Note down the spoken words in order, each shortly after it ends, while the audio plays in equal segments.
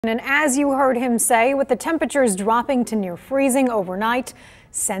And as you heard him say, with the temperatures dropping to near freezing overnight,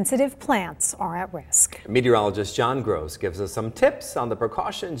 sensitive plants are at risk. Meteorologist John Gross gives us some tips on the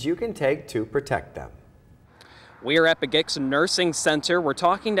precautions you can take to protect them. We are at Begich Nursing Center. We're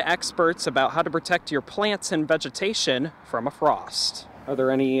talking to experts about how to protect your plants and vegetation from a frost. Are there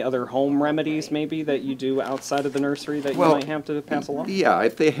any other home remedies maybe that you do outside of the nursery that you might have to pass along? Yeah,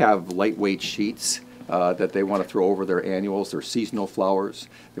 if they have lightweight sheets that they want to throw over their annuals, their seasonal flowers,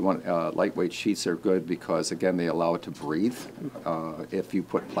 they want lightweight sheets are good because, again, they allow it to breathe. If you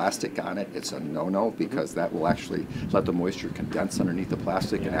put plastic on it, it's a no-no because that will actually let the moisture condense underneath the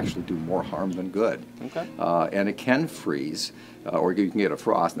plastic and actually do more harm than good. Okay. And it can freeze, or you can get a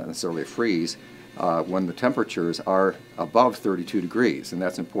frost, not necessarily a freeze, when the temperatures are above 32 degrees. And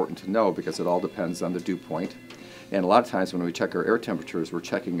that's important to know because it all depends on the dew point. And a lot of times when we check our air temperatures, we're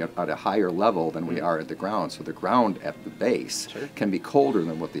checking it at a higher level than we are at the ground. So the ground at the base can be colder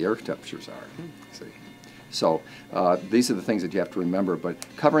than what the air temperatures are. See? So these are the things that you have to remember. But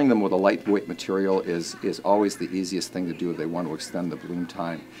covering them with a lightweight material is always the easiest thing to do if they want to extend the bloom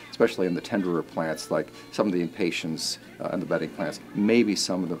time, especially in the tenderer plants like some of the impatiens and the bedding plants, maybe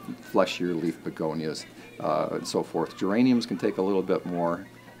some of the fleshier leaf begonias and so forth. Geraniums can take a little bit more,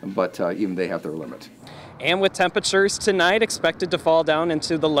 but even they have their limit. And with temperatures tonight expected to fall down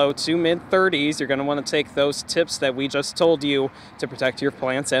into the low to mid 30s, you're going to want to take those tips that we just told you to protect your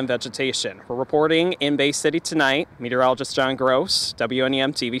plants and vegetation. We're reporting in Bay City tonight, meteorologist John Gross,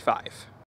 WNEM TV 5.